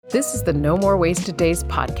This is the No More Wasted Days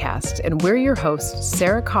podcast, and we're your hosts,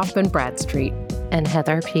 Sarah Kaufman Bradstreet and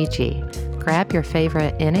Heather PG. Grab your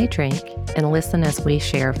favorite NA drink and listen as we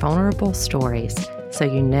share vulnerable stories so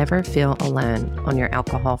you never feel alone on your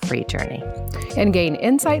alcohol-free journey. And gain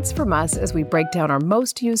insights from us as we break down our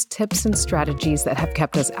most used tips and strategies that have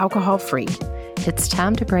kept us alcohol-free. It's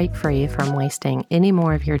time to break free from wasting any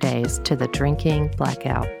more of your days to the drinking,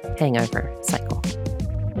 blackout, hangover cycle.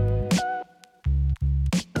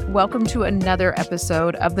 Welcome to another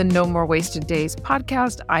episode of the No More Wasted Days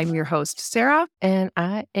podcast. I'm your host, Sarah. And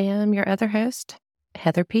I am your other host,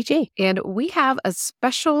 Heather PG. And we have a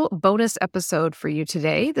special bonus episode for you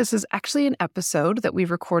today. This is actually an episode that we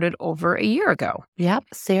recorded over a year ago. Yep.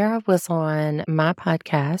 Sarah was on my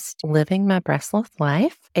podcast, Living My Breastless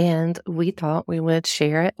Life, and we thought we would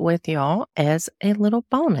share it with y'all as a little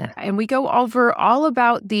bonus. And we go over all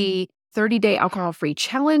about the 30-day alcohol-free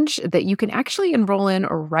challenge that you can actually enroll in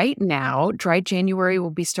right now. Dry January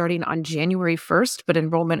will be starting on January 1st, but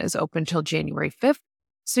enrollment is open till January 5th.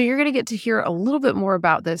 So you're going to get to hear a little bit more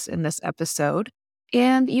about this in this episode.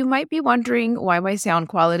 And you might be wondering why my sound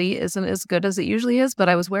quality isn't as good as it usually is, but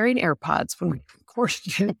I was wearing AirPods when we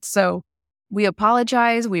recorded it. So we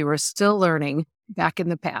apologize. We were still learning back in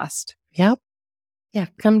the past. Yep. Yeah.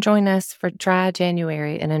 Come join us for Dry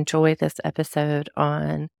January and enjoy this episode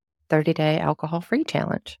on 30-day alcohol-free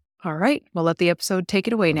challenge. All right. Well, let the episode take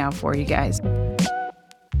it away now for you guys.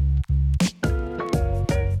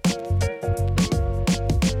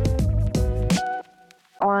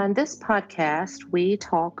 On this podcast, we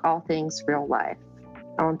talk all things real life.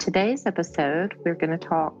 On today's episode, we're going to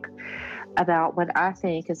talk about what I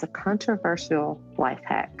think is a controversial life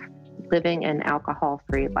hack, living an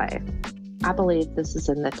alcohol-free life. I believe this is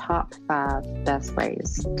in the top 5 best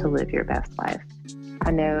ways to live your best life. I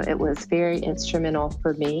know it was very instrumental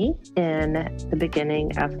for me in the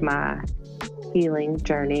beginning of my healing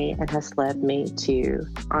journey and has led me to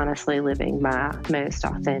honestly living my most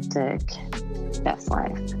authentic, best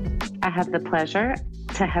life. I have the pleasure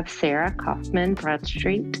to have Sarah Kaufman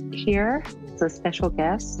Bradstreet here as a special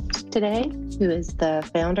guest today, who is the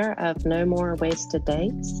founder of No More Wasted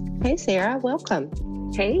Days. Hey, Sarah, welcome.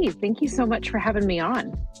 Hey, thank you so much for having me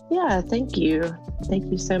on. Yeah, thank you.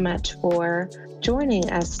 Thank you so much for joining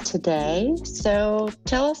us today. So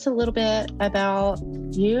tell us a little bit about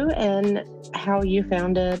you and how you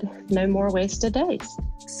founded No More Wasted Days.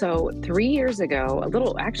 So 3 years ago,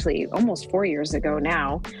 almost 4 years ago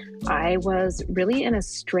now, I was really in a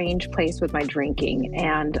strange place with my drinking,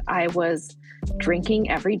 and I was drinking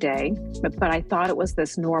every day, but I thought it was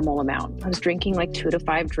this normal amount. I was drinking like 2 to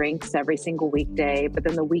 5 drinks every single weekday, but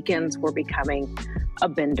then the weekends were becoming a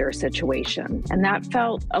bender situation. And that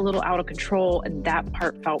felt a little out of control, and that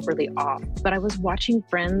part felt really off. But I was watching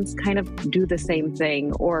friends kind of do the same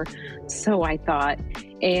thing, or so I thought.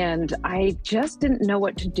 And I just didn't know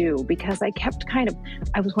what to do because I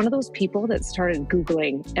was one of those people that started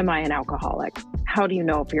Googling, am I an alcoholic? How do you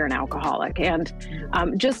know if you're an alcoholic? And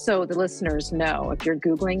just so the listeners know, if you're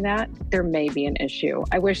Googling that, there may be an issue.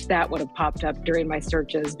 I wish that would have popped up during my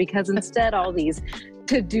searches, because instead all these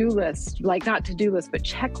to-do lists, like not to-do lists, but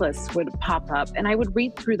checklists would pop up, and I would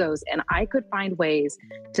read through those, and I could find ways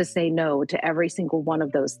to say no to every single one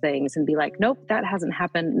of those things and be like, nope, that hasn't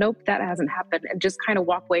happened. Nope, that hasn't happened. And just kind of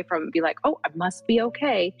walk away from it and be like, oh, I must be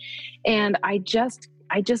okay. And I just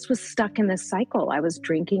was stuck in this cycle. I was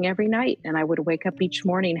drinking every night, and I would wake up each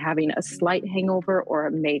morning having a slight hangover or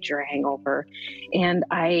a major hangover. And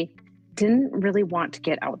I didn't really want to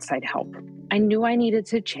get outside help. I knew I needed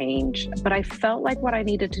to change, but I felt like what I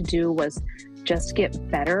needed to do was just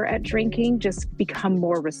get better at drinking, just become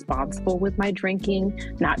more responsible with my drinking,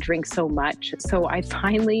 not drink so much. So I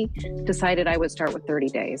finally decided I would start with 30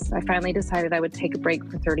 days. I finally decided I would take a break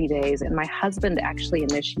for 30 days, and my husband actually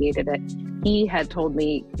initiated it. He had told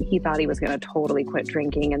me he thought he was going to totally quit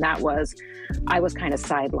drinking, and I was kind of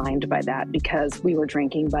sidelined by that because we were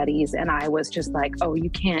drinking buddies, and I was just like, oh,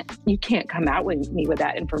 you can't come out with me with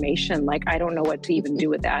that information. Like, I don't know what to even do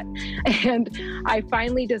with that. And I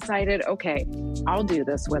finally decided, okay, I'll do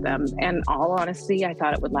this with him. And all honesty, I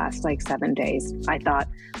thought it would last like 7 days. I thought,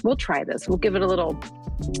 we'll try this. We'll give it a little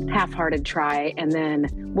half-hearted try, and then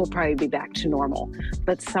we'll probably be back to normal.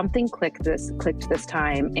 But something clicked this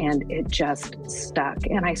time, and it just stuck.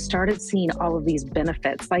 And I started seeing all of these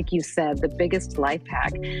benefits. Like you said, the biggest life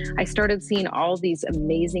hack. I started seeing all these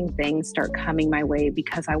amazing things start coming my way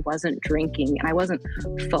because I wasn't drinking and I wasn't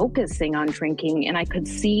focusing on drinking. And I could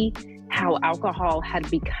see how alcohol had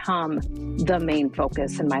become the main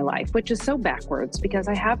focus in my life, which is so backwards because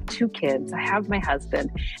I have 2 kids, I have my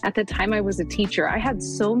husband. At the time I was a teacher, I had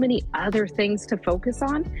so many other things to focus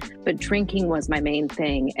on, but drinking was my main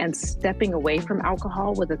thing. And stepping away from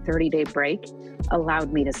alcohol with a 30-day break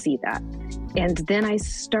allowed me to see that. And then I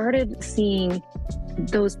started seeing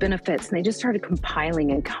those benefits, and they just started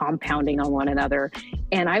compiling and compounding on one another.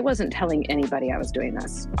 And I wasn't telling anybody I was doing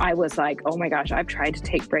this. I was like, oh my gosh, I've tried to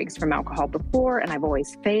take breaks from alcohol before and I've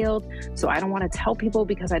always failed. So I don't want to tell people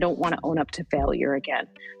because I don't want to own up to failure again.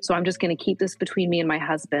 So I'm just going to keep this between me and my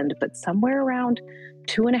husband. But somewhere around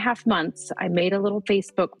 2.5 months, I made a little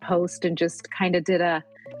Facebook post and just kind of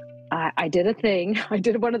I did a thing. I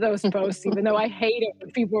did one of those posts, even though I hate it when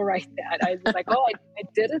people write that. I was like, oh, I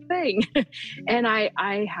did a thing. And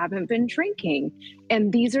I haven't been drinking.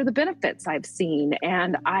 And these are the benefits I've seen.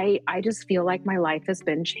 And I just feel like my life has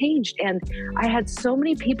been changed. And I had so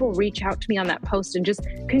many people reach out to me on that post and just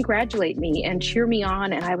congratulate me and cheer me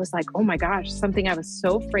on. And I was like, oh my gosh, something I was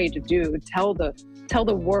so afraid to do, tell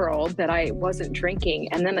the world that I wasn't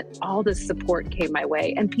drinking. And then all this support came my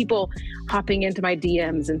way and people hopping into my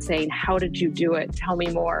DMs and saying, how did you do it? Tell me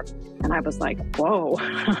more. And I was like, whoa,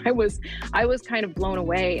 I was kind of blown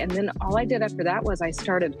away. And then all I did after that was I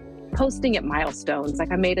started posting at milestones.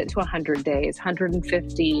 Like I made it to 100 days,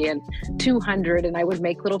 150 and 200. And I would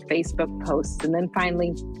make little Facebook posts. And then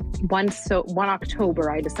finally one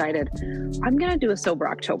October, I decided I'm going to do a sober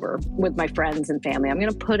October with my friends and family. I'm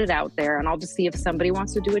going to put it out there and I'll just see if somebody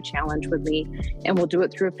wants to do a challenge with me, and we'll do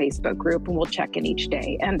it through a Facebook group and we'll check in each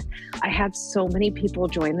day. And I had so many people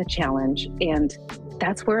join the challenge, and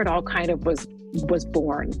that's where it all kind of was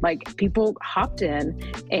born. Like people hopped in,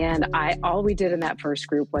 and all we did in that first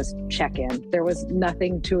group was check in. There was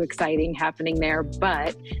nothing too exciting happening there,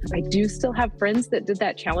 but I do still have friends that did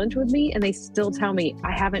that challenge with me, and they still tell me,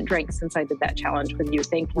 I haven't drank since I did that challenge with you.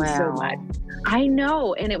 Thank you so much. I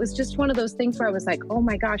know. And it was just one of those things where I was like, oh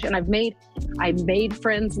my gosh. And I made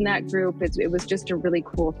friends in that group. It was just a really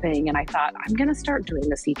cool thing. And I thought, I'm going to start doing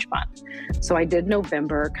this each month. So I did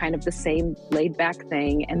November, kind of the same laid back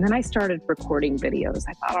thing. And then I started recording videos.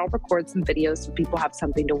 I thought I'll record some videos so people have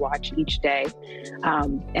something to watch each day.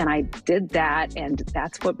 And I did that. And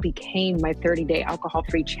that's what became my 30-day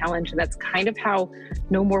alcohol-free challenge. And that's kind of how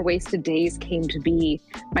No More Wasted Days came to be.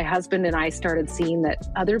 My husband and I started seeing that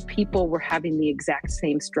other people were having the exact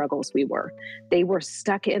same struggles we were. They were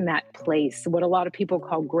stuck in that place, what a lot of people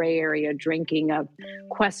call gray area drinking, of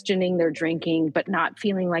questioning their drinking, but not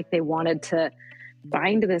feeling like they wanted to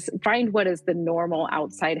find what is the normal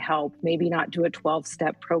outside help, maybe not do a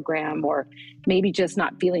 12-step program, or maybe just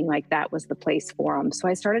not feeling like that was the place for them. So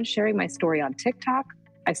I started sharing my story on TikTok.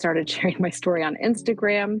 I started sharing my story on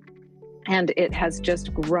Instagram, and it has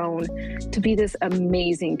just grown to be this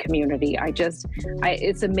amazing community.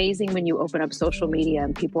 It's amazing when you open up social media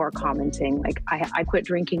and people are commenting. Like I quit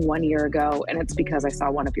drinking 1 year ago, and it's because I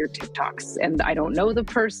saw one of your TikToks, and I don't know the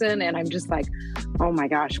person. And I'm just like, oh my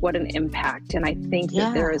gosh, what an impact. And I think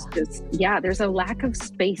that there's a lack of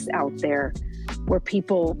space out there where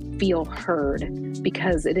people feel heard,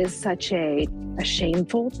 because it is such a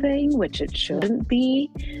shameful thing, which it shouldn't be.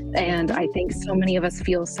 And I think so many of us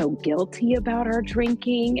feel so guilty about our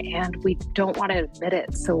drinking, and we don't want to admit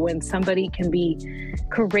it. So when somebody can be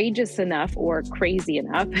courageous enough or crazy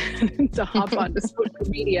enough to hop onto social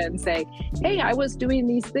media and say, hey, I was doing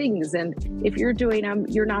these things, and if you're doing them,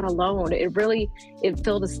 you're not alone. It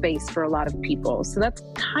filled a space for a lot of people. So that's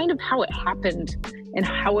kind of how it happened and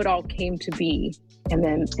how it all came to be.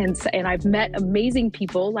 And I've met amazing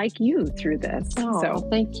people like you through this. Oh, so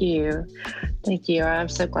thank you. Thank you. I'm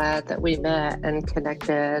so glad that we met and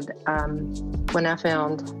connected. When I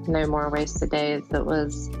found No More Wasted Days, it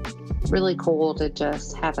was really cool to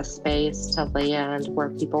just have a space to land where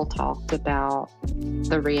people talked about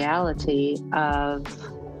the reality of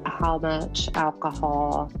how much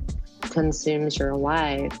alcohol consumes your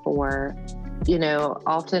life. Or,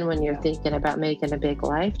 often when you're thinking about making a big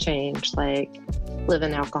life change, like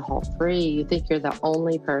living alcohol free, you think you're the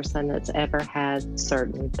only person that's ever had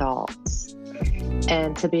certain thoughts.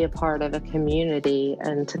 And to be a part of a community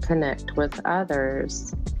and to connect with othher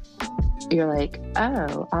you're like,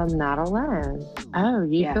 oh, I'm not alone. Oh,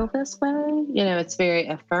 you feel this way? It's very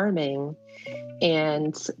affirming.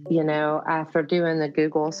 And, after doing the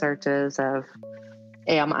Google searches of,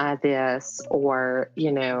 am I this? Or,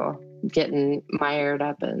 getting mired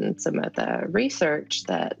up in some of the research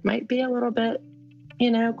that might be a little bit,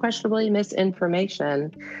 questionably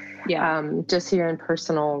misinformation. Yeah. Just hearing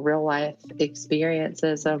personal real life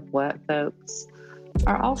experiences of what folks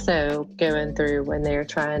are also going through when they're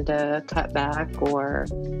trying to cut back or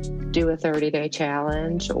do a 30-day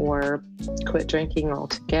challenge or quit drinking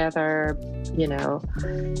altogether,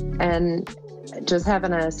 and just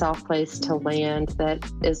having a soft place to land that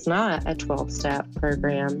is not a 12-step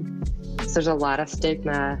program. So there's a lot of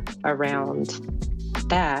stigma around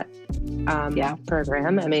that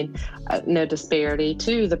program. I mean, no disparity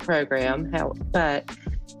to the program, but,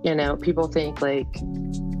 people think like,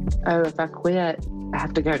 oh, if I quit, I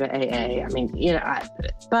have to go to AA. I mean,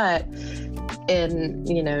 but in,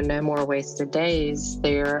 No More Wasted Days,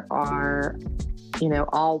 there are,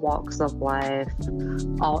 all walks of life,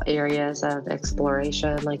 all areas of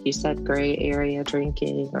exploration, like you said, gray area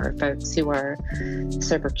drinking, or folks who are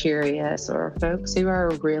super curious, or folks who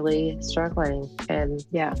are really struggling and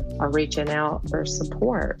are reaching out for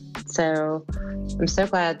support. So I'm so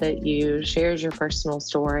glad that you shared your personal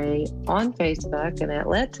story on Facebook, and it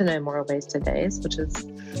led to No More Wasted Days, which is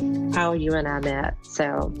how you and I met.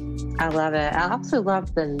 So I love it. I also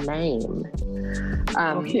love the name.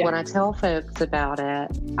 When I tell folks about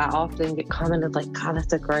it, I often get commented like, God,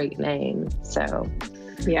 that's a great name. So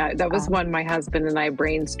yeah, that was one my husband and I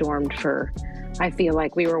brainstormed for. I feel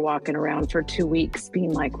like we were walking around for 2 weeks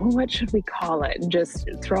being like, well, what should we call it? And just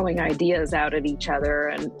throwing ideas out at each other.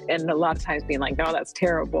 And a lot of times being like, oh, that's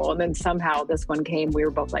terrible. And then somehow this one came, we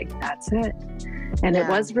were both like, that's it. And it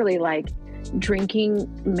was really like, drinking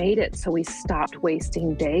made it so we stopped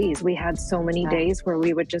wasting days. We had so many days where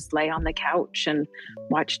we would just lay on the couch and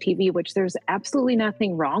watch TV, which there's absolutely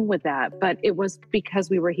nothing wrong with that. But it was because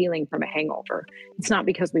we were healing from a hangover. It's not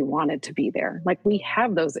because we wanted to be there. Like, we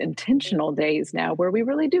have those intentional days now where we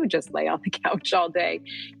really do just lay on the couch all day.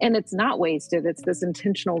 And it's not wasted. It's this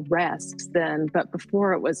intentional rest then. But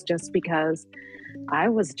before, it was just because I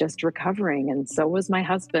was just recovering, and so was my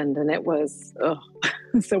husband. And it was,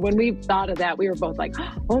 so when we thought of that, we were both like,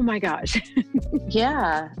 oh my gosh.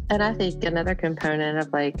 Yeah. And I think another component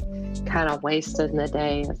of like kind of wasted in the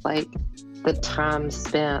day is like the time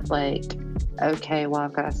spent like, okay, well,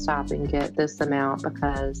 I've got to stop and get this amount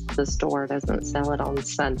because the store doesn't sell it on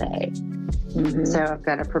Sunday. Mm-hmm. So I've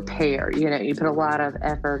got to prepare. You put a lot of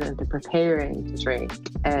effort into preparing to drink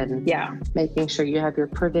and making sure you have your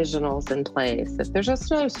provisionals in place if there's a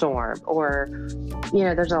snowstorm, or,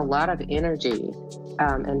 there's a lot of energy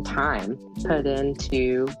and time put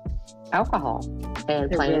into alcohol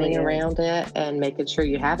and planning around it and making sure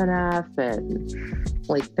you have enough. And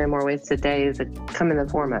like No More Wasted Days come in the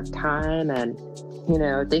form of time and,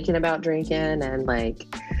 thinking about drinking and like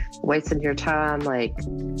wasting your time, like,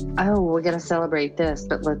 oh, we're going to celebrate this,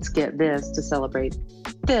 but let's get this to celebrate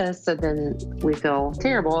this. And then we feel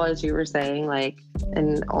terrible, as you were saying, like,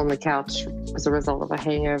 and on the couch as a result of a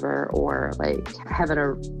hangover, or like having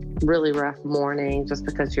a really rough morning just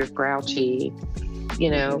because you're grouchy,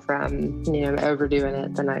 from, overdoing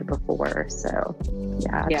it the night before. So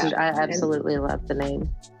I absolutely love the name.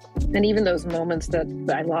 And even those moments that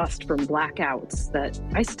I lost from blackouts that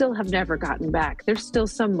I still have never gotten back. There's still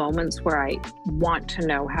some moments where I want to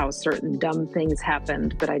know how certain dumb things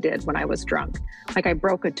happened that I did when I was drunk. Like, I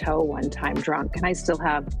broke a toe one time drunk, and I still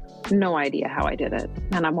have no idea how I did it.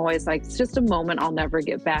 And I'm always like, it's just a moment I'll never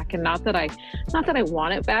get back. And not that I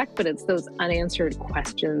want it back, but it's those unanswered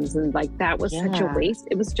questions. And like, that was such a waste.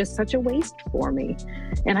 It was just such a waste for me.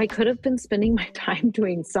 And I could have been spending my time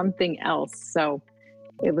doing something else. So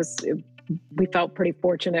we felt pretty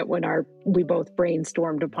fortunate when we both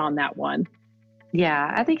brainstormed upon that one.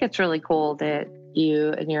 Yeah, I think it's really cool that you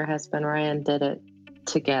and your husband, Ryan, did it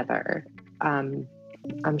together. I'm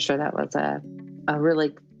sure that was a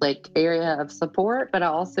really like area of support, but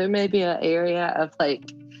also maybe an area of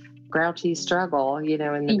like grouchy struggle, in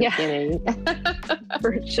the beginning.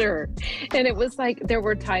 For sure. And it was like, there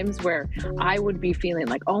were times where I would be feeling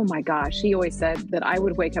like, oh my gosh, he always said that I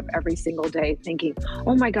would wake up every single day thinking,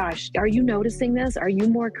 oh my gosh, are you noticing this? Are you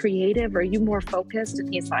more creative? Are you more focused?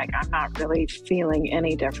 And he's like, I'm not really feeling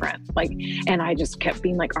any different. Like, and I just kept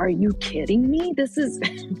being like, are you kidding me? This is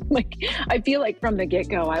like, I feel like from the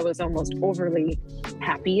get-go, I was almost overly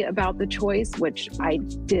happy about the choice, which I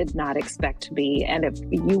did not expect to be. And if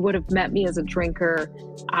you would have met me as a drinker,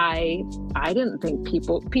 I didn't think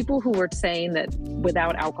people who were saying that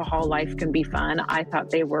without alcohol life can be fun, I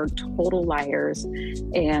thought they were total liars.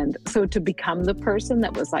 And so to become the person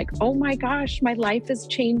that was like, oh my gosh, my life is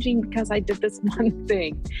changing because I did this one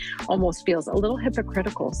thing, almost feels a little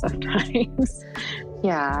hypocritical sometimes.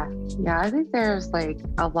 Yeah. I think there's like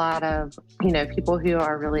a lot of, people who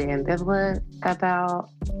are really ambivalent about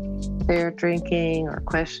their drinking or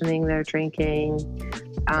questioning their drinking.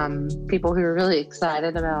 People who are really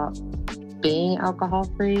excited about being alcohol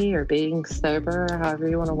free or being sober, however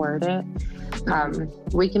you want to word it,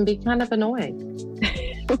 we can be kind of annoying.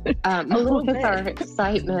 A little with our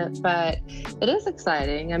excitement, but it is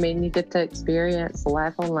exciting. I mean, you get to experience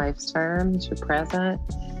life on life's terms. You're present.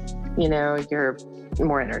 You know, you're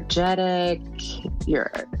more energetic.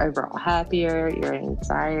 You're overall happier. Your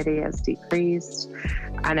anxiety has decreased.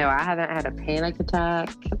 I know I haven't had a panic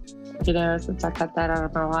attack, you know, since I cut that out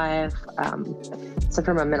of my life. So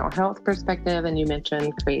from a mental health perspective, and you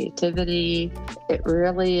mentioned creativity, it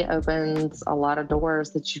really opens a lot of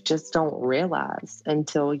doors that you just don't realize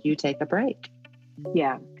until you take a break.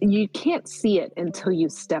 Yeah, you can't see it until you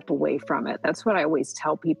step away from it. That's what I always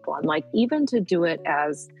tell people. I'm like, even to do it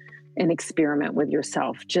as an experiment with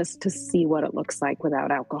yourself, just to see what it looks like without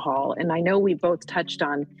alcohol. And I know we both touched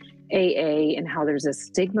on AA and how there's a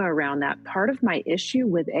stigma around that. Part of my issue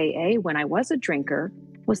with AA when I was a drinker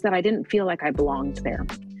was that I didn't feel like I belonged there.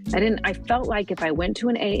 I felt like if I went to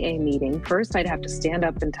an AA meeting, first I'd have to stand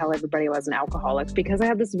up and tell everybody I was an alcoholic, because I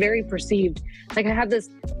had this very perceived, like I had this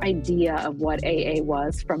idea of what AA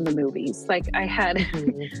was from the movies. Like I had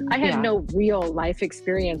no real life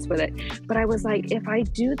experience with it, but I was like, if I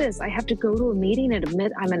do this, I have to go to a meeting and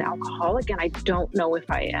admit I'm an alcoholic, and I don't know if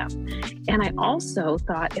I am. And I also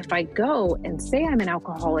thought if I go and say I'm an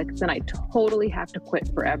alcoholic, then I totally have to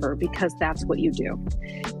quit forever, because that's what you do.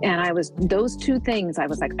 And those two things, I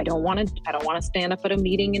was like, I don't want to stand up at a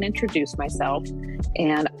meeting and introduce myself,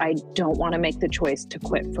 and I don't want to make the choice to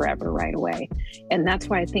quit forever right away. And that's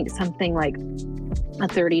why I think something like a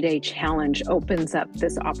 30-day challenge opens up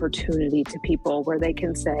this opportunity to people where they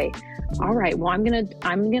can say, all right, well, I'm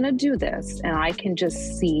going to do this, and I can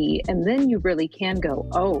just see. And then you really can go,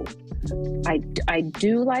 oh, I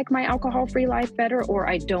do like my alcohol-free life better, or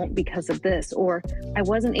I don't because of this, or I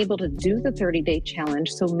wasn't able to do the 30-day challenge.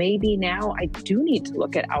 So maybe now I do need to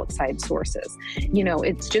look at outside sources. You know,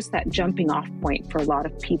 it's just that jumping off point for a lot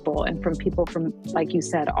of people, and from people from, like you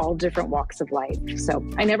said, all different walks of life. So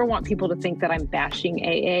I never want people to think that I'm bashing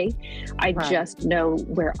AA. I just know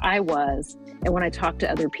where I was. And when I talk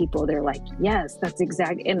to other people, they're like, yes, that's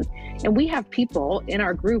exactly. And we have people in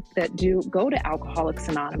our group that go to Alcoholics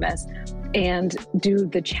Anonymous and do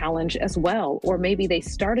the challenge as well. Or maybe they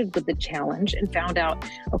started with the challenge and found out,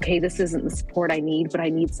 okay, this isn't the support I need, but I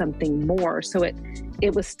need something more. So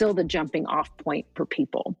it was still the jumping off point for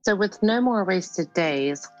people. So with no more wasted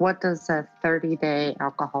days, what does a 30-day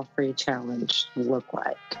alcohol-free challenge look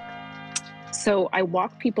like? So I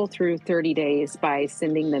walk people through 30 days by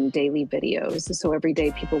sending them daily videos. So every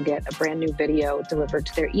day people get a brand new video delivered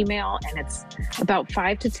to their email, and it's about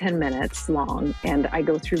 5 to 10 minutes long. And I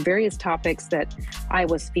go through various topics that I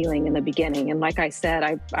was feeling in the beginning. And like I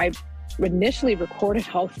said, I initially recorded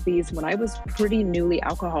all of these when I was pretty newly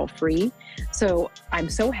alcohol free. So I'm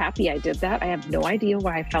so happy I did that. I have no idea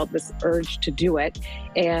why I felt this urge to do it.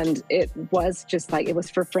 And it was just like, it was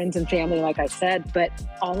for friends and family, like I said, but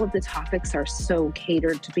all of the topics are so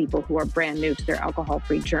catered to people who are brand new to their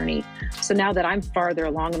alcohol-free journey. So now that I'm farther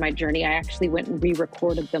along in my journey, I actually went and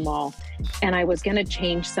re-recorded them all. And I was going to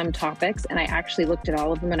change some topics, and I actually looked at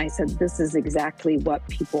all of them and I said, this is exactly what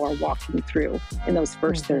people are walking through in those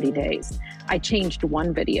first 30 days. I changed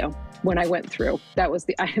one video when I went through.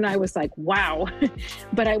 And I was like, wow.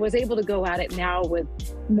 But I was able to go at it now with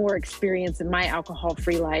more experience in my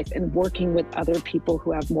alcohol-free life and working with other people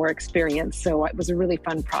who have more experience. So it was a really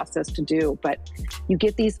fun process to do. But you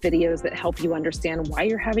get these videos that help you understand why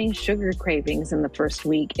you're having sugar cravings in the first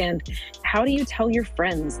week, and how do you tell your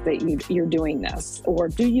friends that you're doing this? Or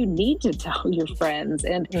do you need to tell your friends?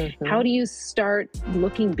 And how do you start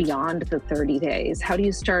looking beyond the 30 days? How do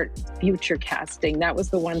you start future casting? That was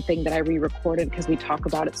the one thing that I re-recorded, because we talk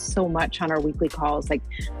about it so much on our weekly calls, like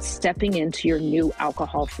stepping into your new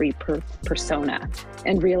alcohol-free persona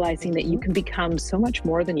and realizing that you can become so much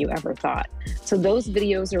more than you ever thought. So those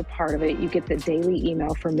videos are part of it. You get the daily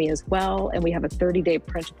email from me as well. And we have a 30-day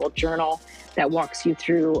printable journal that walks you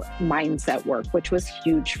through mindset work, which was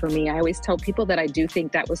huge for me. I always tell people that I do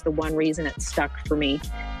think that was the one reason it stuck for me,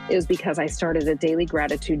 is because I started a daily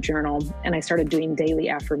gratitude journal and I started doing daily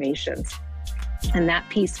affirmations. And that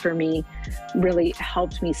piece for me really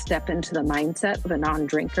helped me step into the mindset of a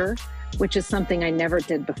non-drinker, which is something I never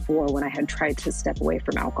did before when I had tried to step away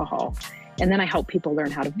from alcohol. And then I help people learn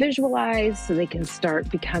how to visualize so they can start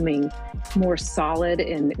becoming more solid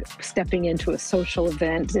in stepping into a social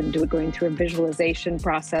event and going through a visualization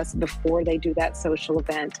process before they do that social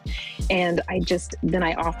event. And then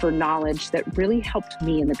I offer knowledge that really helped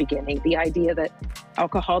me in the beginning. The idea that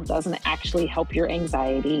alcohol doesn't actually help your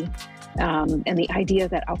anxiety, And the idea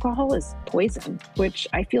that alcohol is poison, which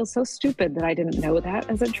I feel so stupid that I didn't know that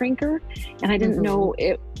as a drinker. And I didn't know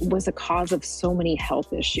it was a cause of so many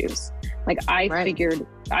health issues. Like I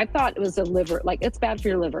thought it was a liver, like it's bad for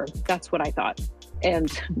your liver. That's what I thought.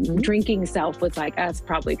 And drinking self was like, that's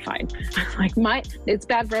probably fine. Like it's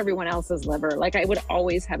bad for everyone else's liver. Like I would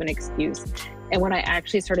always have an excuse. And when I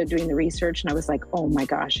actually started doing the research and I was like, oh my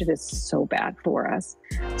gosh, it is so bad for us.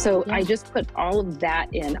 So I just put all of that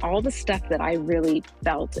in, all the stuff that I really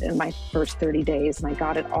felt in my first 30 days. And I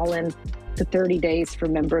got it all in to 30 days for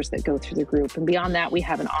members that go through the group. And beyond that, we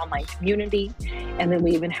have an online community. And then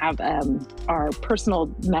we even have our personal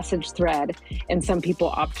message thread. And some people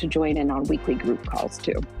opt to join in on weekly group calls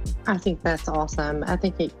too. I think that's awesome. I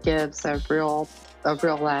think it gives a real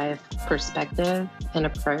life perspective and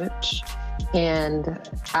approach. And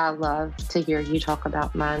I love to hear you talk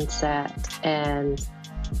about mindset and,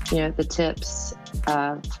 the tips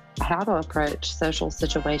of how to approach social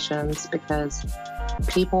situations, because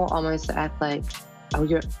people almost act like, oh,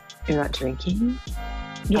 you're not drinking?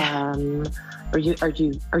 Yeah. Are you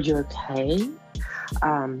okay?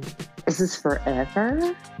 Is this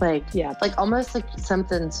forever? Like almost like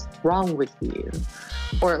something's wrong with you.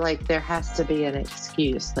 Or like there has to be an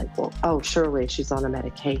excuse, like, well, oh, surely she's on a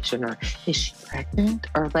medication, or is she pregnant?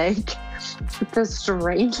 Or like the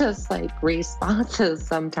strangest like responses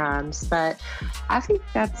sometimes. But I think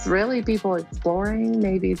that's really people exploring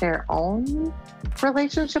maybe their own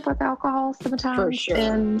relationship with alcohol sometimes. For sure.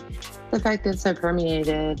 And the fact that it's so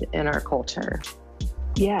permeated in our culture.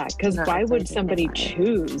 Yeah, because why would somebody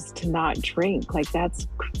choose to not drink? Like, that's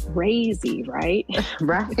crazy, right?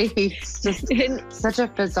 Right. It's just such a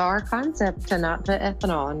bizarre concept to not put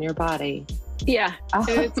ethanol in your body. Yeah. And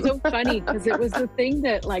it's so funny because it was the thing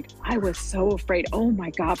that, like, I was so afraid, oh my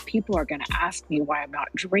God, people are going to ask me why I'm not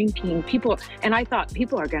drinking. And I thought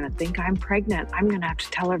people are going to think I'm pregnant. I'm going to have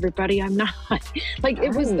to tell everybody I'm not. Like,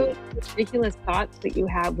 it was those ridiculous thoughts that you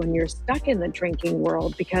have when you're stuck in the drinking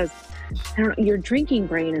world, because I don't know, your drinking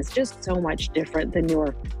brain is just so much different than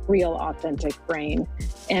your real, authentic brain.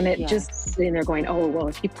 And it just sitting there going, oh, well,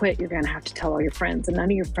 if you quit, you're going to have to tell all your friends, and none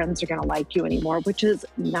of your friends are going to like you anymore, which is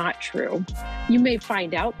not true. You may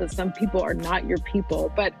find out that some people are not your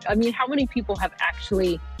people, but I mean, how many people have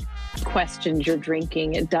actually questioned your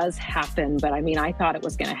drinking? It does happen, but I mean, I thought it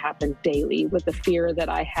was going to happen daily with the fear that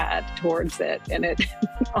I had towards it. And it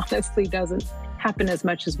honestly doesn't happen as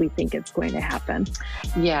much as we think it's going to happen.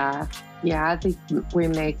 Yeah, I think we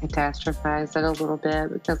may catastrophize it a little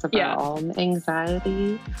bit because of our own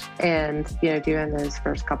anxiety. And, doing those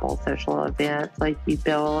first couple of social events, like you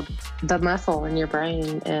build the muscle in your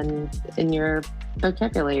brain and in your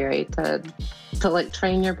vocabulary to like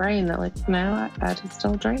train your brain that like, no, I just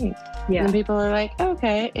don't drink. Yeah. And people are like,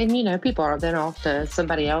 okay. And, people are then off to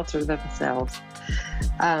somebody else or themselves.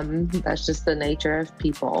 That's just the nature of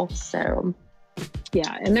people. So.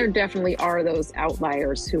 Yeah, and there definitely are those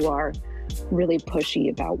outliers who are really pushy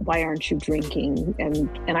about why aren't you drinking?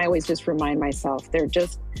 And I always just remind myself,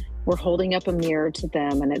 we're holding up a mirror to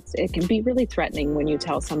them, and it can be really threatening when you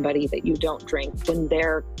tell somebody that you don't drink when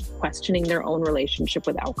they're questioning their own relationship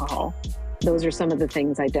with alcohol. Those are some of the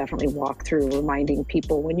things I definitely walk through, reminding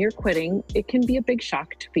people when you're quitting, it can be a big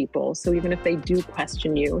shock to people. So even if they do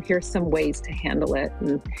question you, here's some ways to handle it,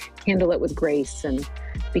 and handle it with grace. And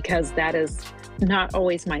because that is not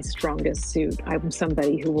always my strongest suit. I'm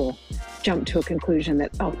somebody who will jump to a conclusion that,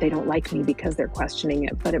 oh, they don't like me because they're questioning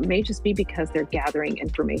it, but it may just be because they're gathering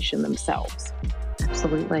information themselves.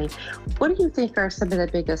 Absolutely. What do you think are some of the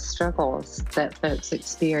biggest struggles that folks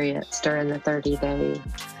experience during the 30-day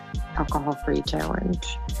alcohol-free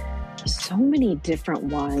challenge? So many different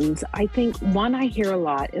ones. I think one I hear a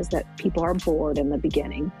lot is that people are bored in the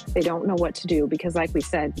beginning. They don't know what to do because, like we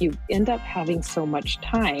said, you end up having so much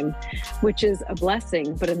time, which is a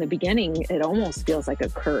blessing. But in the beginning, it almost feels like a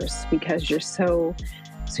curse because you're so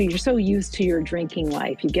used to your drinking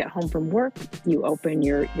life. You get home from work, you open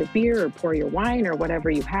your beer or pour your wine or whatever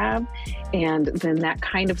you have, and then that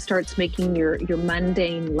kind of starts making your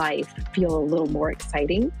mundane life feel a little more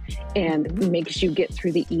exciting and makes you get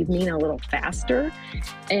through the evening a little faster.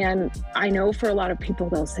 And I know for a lot of people,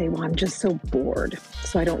 they'll say, well, I'm just so bored,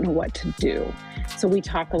 so I don't know what to do. So we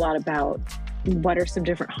talk a lot about what are some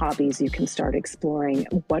different hobbies you can start exploring?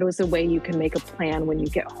 What is a way you can make a plan when you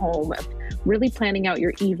get home, of really planning out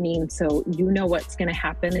your evening so you know what's going to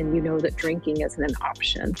happen and you know that drinking isn't an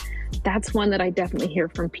option. That's one that I definitely hear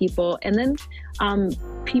from people. And then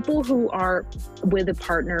people who are with a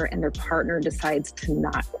partner and their partner decides to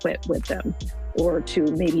not quit with them or to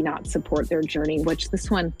maybe not support their journey, which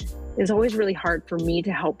this one is always really hard for me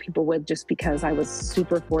to help people with, just because I was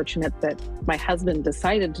super fortunate that my husband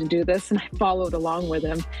decided to do this and I followed along with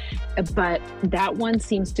him. But that one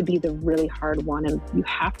seems to be the really hard one. And you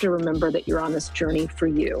have to remember that you're on this journey for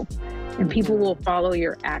you, and people will follow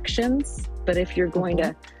your actions. But if you're going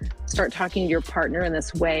to start talking to your partner in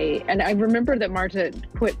this way, and I remember that Marta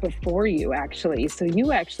quit before you, actually. So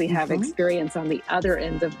you actually have experience on the other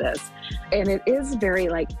end of this. And it is very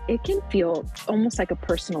it can feel almost like a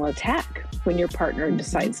personal attack when your partner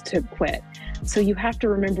decides to quit. So you have to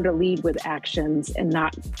remember to lead with actions and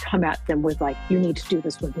not come at them with you need to do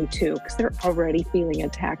this with me too, because they're already feeling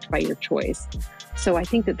attacked by your choice. So I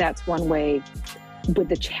think that that's one way with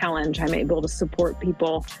the challenge, I'm able to support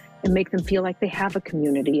people and make them feel like they have a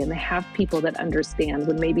community and they have people that understand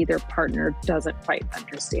when maybe their partner doesn't quite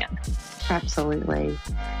understand. Absolutely.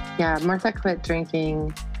 Yeah, Martha quit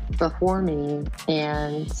drinking before me,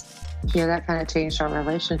 and that kind of changed our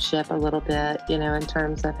relationship a little bit, in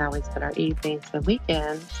terms of how we spend our evenings and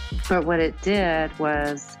weekends. But what it did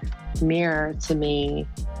was mirror to me,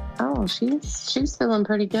 oh, she's feeling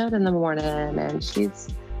pretty good in the morning, and she's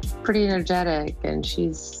pretty energetic, and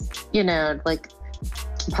she's,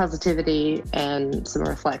 positivity and some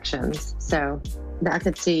reflections. So I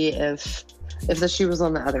could see if the shoe was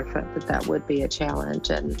on the other foot, that would be a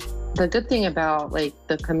challenge. And the good thing about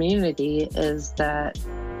the community is that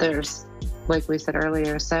there's, like we said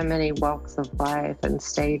earlier, so many walks of life and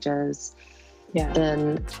stages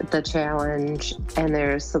in the challenge, and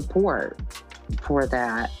there's support for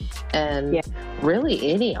that. And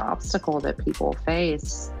really any obstacle that people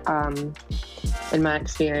face, in my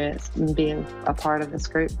experience, being a part of this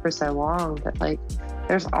group for so long, that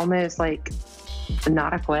there's almost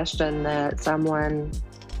not a question that someone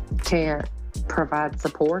can't provide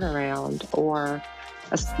support around, or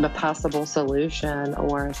a possible solution,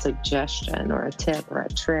 or a suggestion, or a tip, or a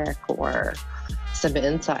trick, or some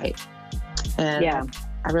insight. And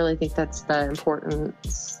I really think that's the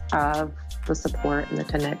importance of the support and the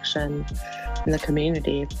connection in the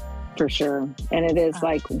community. For sure. And it is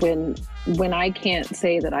when I can't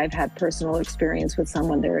say that I've had personal experience with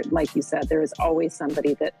someone, there, like you said, there is always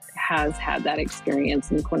somebody that has had that experience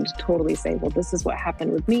and going to totally say, well, this is what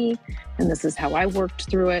happened with me, and this is how I worked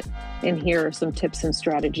through it, and here are some tips and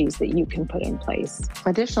strategies that you can put in place.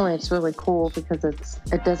 Additionally, it's really cool because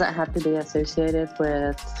it doesn't have to be associated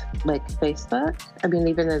with Facebook. I mean,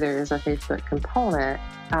 even though there is a Facebook component,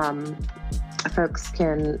 folks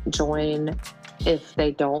can join if they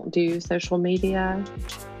don't do social media,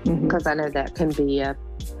 because I know that can be an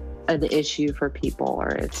issue for people, or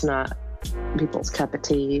it's not people's cup of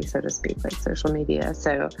tea, so to speak, social media.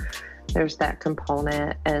 So there's that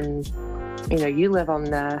component. And, you live on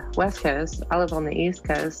the West Coast, I live on the East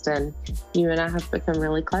Coast, and you and I have become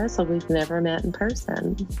really close, so we've never met in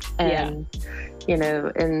person. And,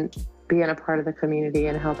 and being a part of the community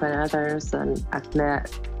and helping others. And I've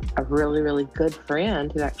met a really, really good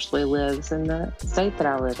friend who actually lives in the state that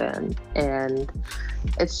I live in. And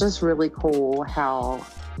it's just really cool how,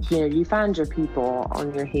 you find your people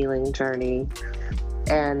on your healing journey.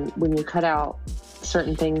 And when you cut out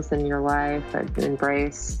certain things in your life and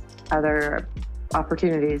embrace other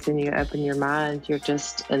opportunities and you open your mind, you're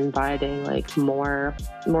just inviting more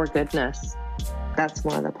goodness. That's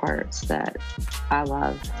one of the parts that I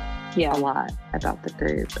love a lot about the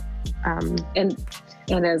group. And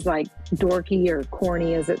as dorky or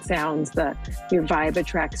corny as it sounds, your vibe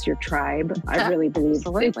attracts your tribe. I really believe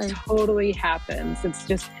it totally happens. It's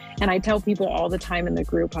just, and I tell people all the time in the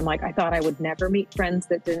group, I'm I thought I would never meet friends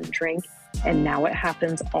that didn't drink. And now it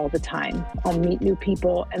happens all the time. I'll meet new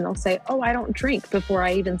people and they'll say, oh, I don't drink, before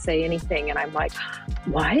I even say anything. And I'm like,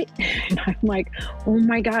 what? And I'm oh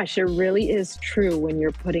my gosh, it really is true when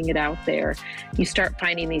you're putting it out there. You start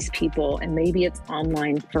finding these people, and maybe it's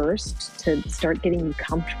online first to start getting you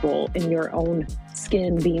comfortable in your own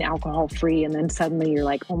skin being alcohol free. And then suddenly you're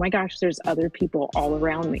oh my gosh, there's other people all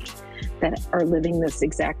around me that are living this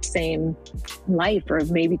exact same life, or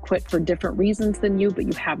have maybe quit for different reasons than you, but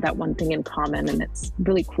you have that one thing in common. And it's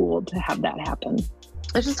really cool to have that happen.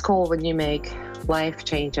 It's just cool when you make life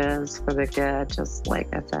changes for the good, just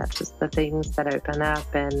like I said, just the things that open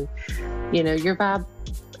up, and your vibe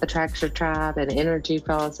attracts your tribe, and energy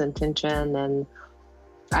follows intention. And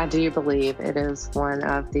I do believe it is one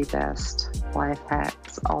of the best life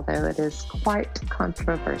hacks, although it is quite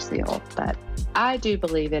controversial, but I do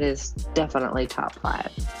believe it is definitely top 5.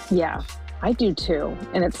 Yeah. I do too.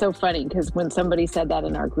 And it's so funny because when somebody said that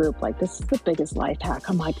in our group, like, this is the biggest life hack,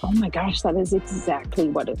 I'm like, oh my gosh, that is exactly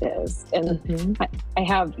what it is. And I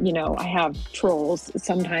have trolls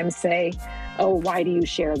sometimes say, oh, why do you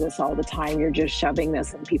share this all the time? You're just shoving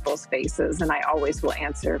this in people's faces. And I always will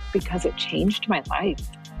answer, because it changed my life.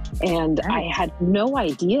 And I had no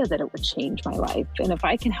idea that it would change my life. And if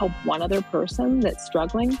I can help one other person that's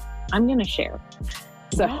struggling, I'm going to share.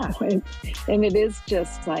 So, and it is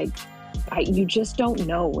just like, you just don't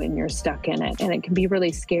know when you're stuck in it, and it can be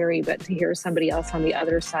really scary. But to hear somebody else on the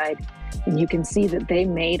other side, and you can see that they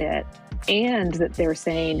made it and that they're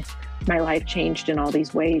saying, my life changed in all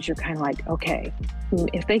these ways, you're kind of like, okay,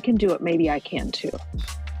 if they can do it, maybe I can too.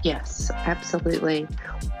 Yes, absolutely.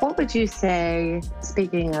 What would you say,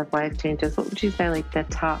 speaking of life changes, what would you say like the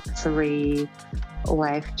top 3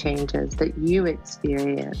 life changes that you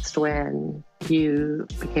experienced when you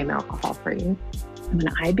became alcohol-free? When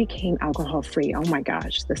I became alcohol-free, oh my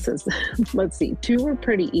gosh, this is, let's see, 2 were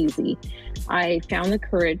pretty easy. I found the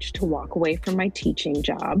courage to walk away from my teaching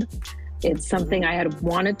job. It's something I had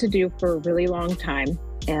wanted to do for a really long time.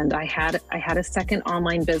 And I had a second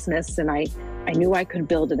online business, and I knew I could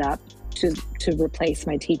build it up to replace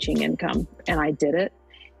my teaching income. And I did it.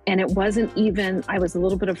 And it wasn't even, I was a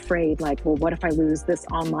little bit afraid, like, well, what if I lose this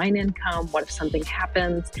online income? What if something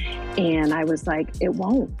happens? And I was like, it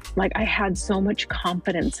won't. Like, I had so much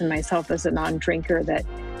confidence in myself as a non-drinker that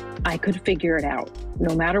I could figure it out.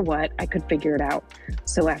 No matter what, I could figure it out.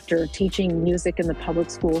 So after teaching music in the public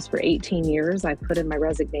schools for 18 years, I put in my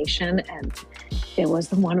resignation, and it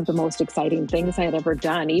was one of the most exciting things I had ever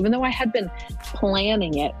done. Even though I had been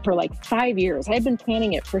planning it for like 5 years, I had been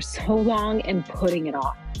planning it for so long and putting it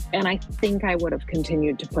off. And I think I would have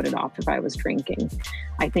continued to put it off if I was drinking.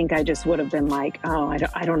 I think I just would have been like, oh,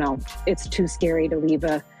 I don't know. It's too scary to leave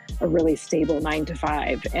a really stable 9 to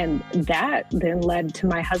 5. And that then led to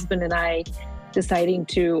my husband and I deciding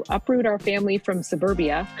to uproot our family from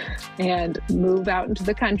suburbia and move out into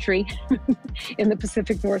the country in the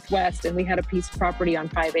Pacific Northwest. And we had a piece of property on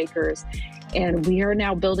 5 acres. And we are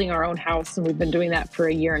now building our own house. And we've been doing that for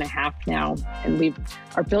 1.5 years now. And we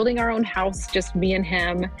are building our own house, just me and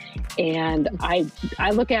him. And I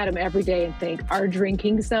look at him every day and think, our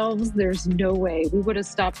drinking selves, there's no way we would have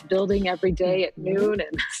stopped building every day at noon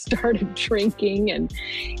and started drinking. And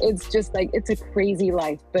it's just like, it's a crazy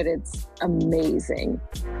life, but it's amazing.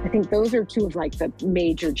 I think those are 2 of like the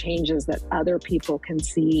major changes that other people can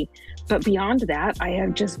see. But beyond that, I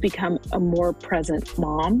have just become a more present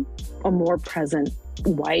mom, a more present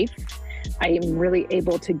wife. I am really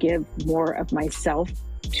able to give more of myself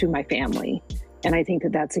to my family. And I think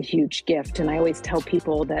that that's a huge gift. And I always tell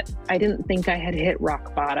people that I didn't think I had hit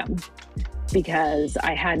rock bottom because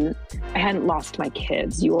I hadn't lost my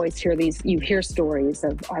kids. You always hear stories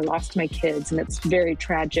of, I lost my kids, and it's very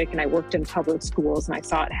tragic. And I worked in public schools and I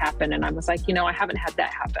saw it happen. And I was like, I haven't had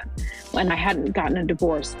that happen. And I hadn't gotten a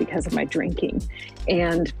divorce because of my drinking.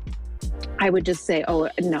 And I would just say, oh,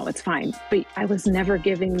 no, it's fine. But I was never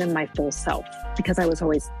giving them my full self because I was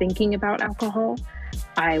always thinking about alcohol.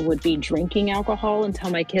 I would be drinking alcohol and tell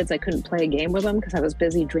my kids I couldn't play a game with them because I was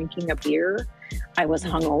busy drinking a beer. I was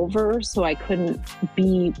hungover, so I couldn't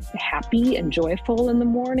be happy and joyful in the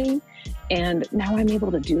morning. And now I'm able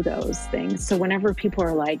to do those things. So whenever people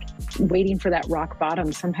are like waiting for that rock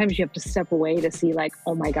bottom, sometimes you have to step away to see like,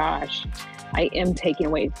 oh my gosh, I am taking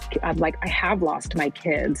away. I'm like, I have lost my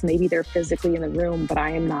kids. Maybe they're physically in the room, but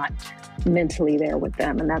I am not mentally there with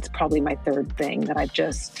them. And that's probably my 3rd thing that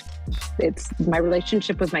it's my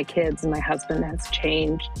relationship with my kids and my husband has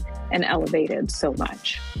changed and elevated so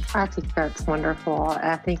much. I think that's wonderful.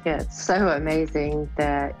 I think it's so amazing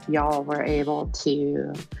that y'all were able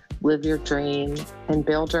to live your dream and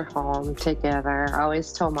build your home together. I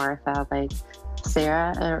always tell Martha, like,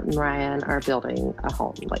 Sarah and Ryan are building a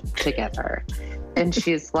home like together. And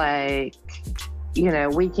she's like,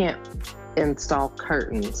 we can't install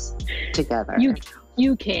curtains together.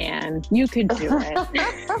 You can do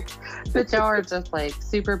it. But y'all are just like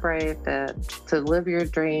super brave to live your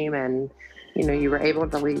dream, and you were able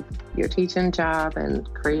to leave your teaching job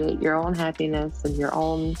and create your own happiness and your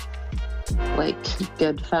own like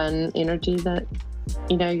good fun energy that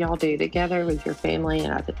y'all do together with your family.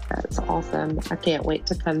 And I think that's awesome. I can't wait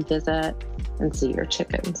to come visit and see your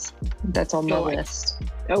chickens. That's on my list.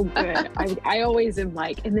 Oh, good. I always am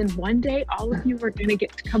like, and then one day all of you are going to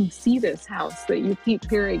get to come see this house that you keep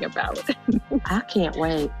hearing about. I can't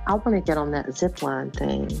wait. I want to get on that zip line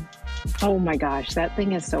thing. Oh my gosh, that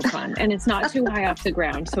thing is so fun. And it's not too high off the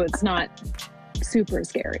ground, so it's not super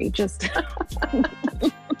scary. Just a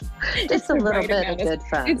little bit of good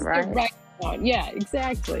fun, it's right? the right about. Yeah,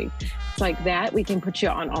 exactly. It's like that. We can put you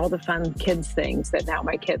on all the fun kids things that now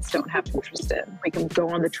my kids don't have interest in. We can go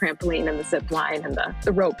on the trampoline and the zip line and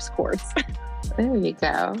the ropes course. There you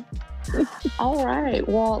go. All right.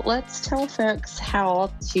 Well, let's tell folks how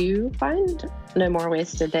to find No More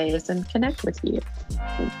Wasted Days and connect with you.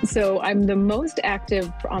 So I'm the most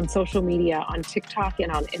active on social media on TikTok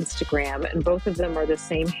and on Instagram, and both of them are the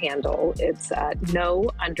same handle. It's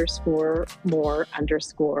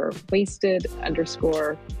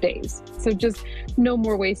no_more_wasted_days. So just no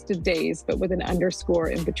more wasted days, but with an underscore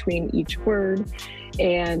in between each word.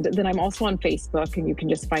 And then I'm also on Facebook, and you can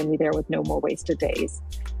just find me there with No More Wasted Days.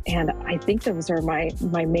 And I think those are my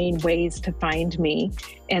main ways to find me.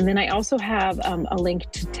 And then I also have a link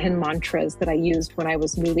to 10 mantras that I used when I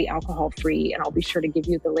was newly alcohol-free. And I'll be sure to give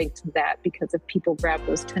you the link to that, because if people grab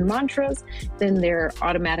those 10 mantras, then they're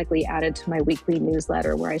automatically added to my weekly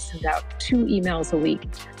newsletter where I send out 2 emails a week.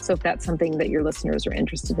 So if that's something that your listeners are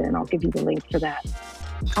interested in, I'll give you the link for that.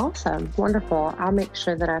 Awesome. Wonderful. I'll make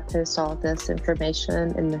sure that I post all this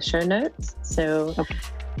information in the show notes so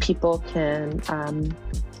people can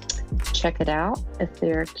check it out if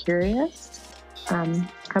they're curious. I'm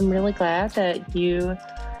really glad that you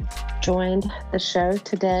joined the show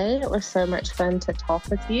today. It was so much fun to talk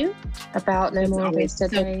with you about No More Wasted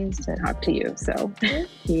Days. Talk to you. So thank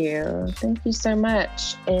you. Thank you so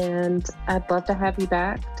much. And I'd love to have you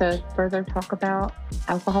back to further talk about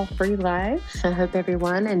alcohol-free life. I hope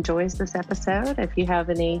everyone enjoys this episode. If you have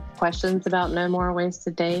any questions about No More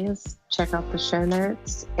Wasted Days, check out the show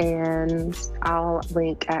notes, and I'll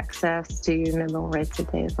link access to No More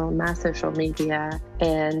Wasted Days on my social media.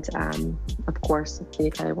 And of course, if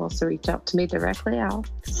anybody wants to reach out to me directly, I'll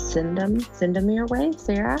send them your way,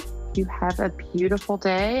 Sarah. You have a beautiful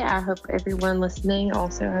day. I hope everyone listening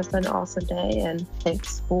also has an awesome day, and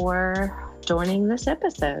thanks for joining this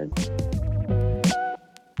episode.